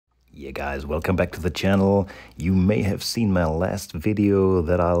Yeah guys, welcome back to the channel. You may have seen my last video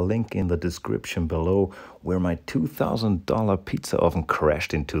that I'll link in the description below, where my $2,000 pizza oven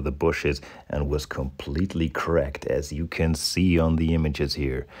crashed into the bushes and was completely cracked, as you can see on the images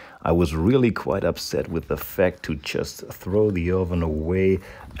here. I was really quite upset with the fact to just throw the oven away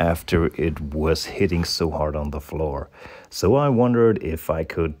after it was hitting so hard on the floor. So I wondered if I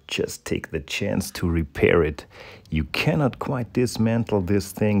could just take the chance to repair it. You cannot quite dismantle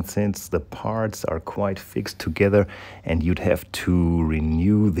this thing since the parts are quite fixed together, and you'd have to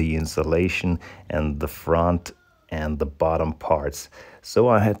renew the insulation and the front and the bottom parts. So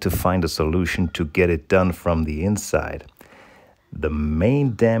I had to find a solution to get it done from the inside. The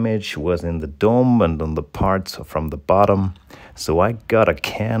main damage was in the dome and on the parts from the bottom. So I got a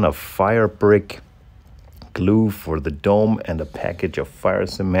can of fire brick glue for the dome and a package of fire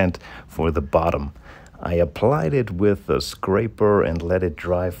cement for the bottom. I applied it with a scraper and let it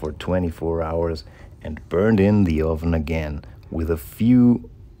dry for 24 hours and burned in the oven again with a few.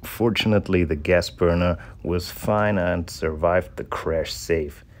 Fortunately, the gas burner was fine and survived the crash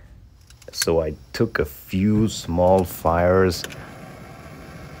safe. So I took a few small fires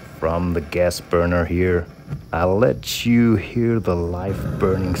from the gas burner here. I'll let you hear the live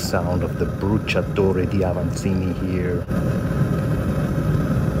burning sound of the bruciatore di Avanzini here.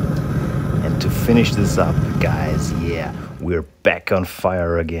 And to finish this up, guys, yeah, we're back on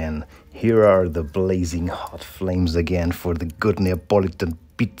fire again. Here are the blazing hot flames again for the good Neapolitan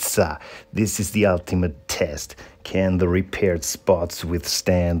pizza. This is the ultimate test. Can the repaired spots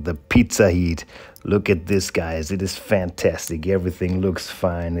withstand the pizza heat? Look at this, guys. It is fantastic. Everything looks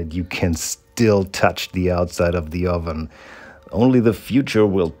fine and you can still touch the outside of the oven. Only the future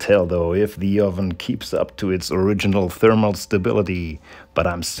will tell, though, if the oven keeps up to its original thermal stability. But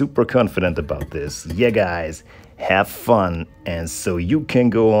I'm super confident about this. Yeah, guys, have fun. And so you can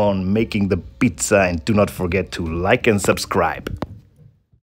go on making the pizza, and do not forget to like and subscribe.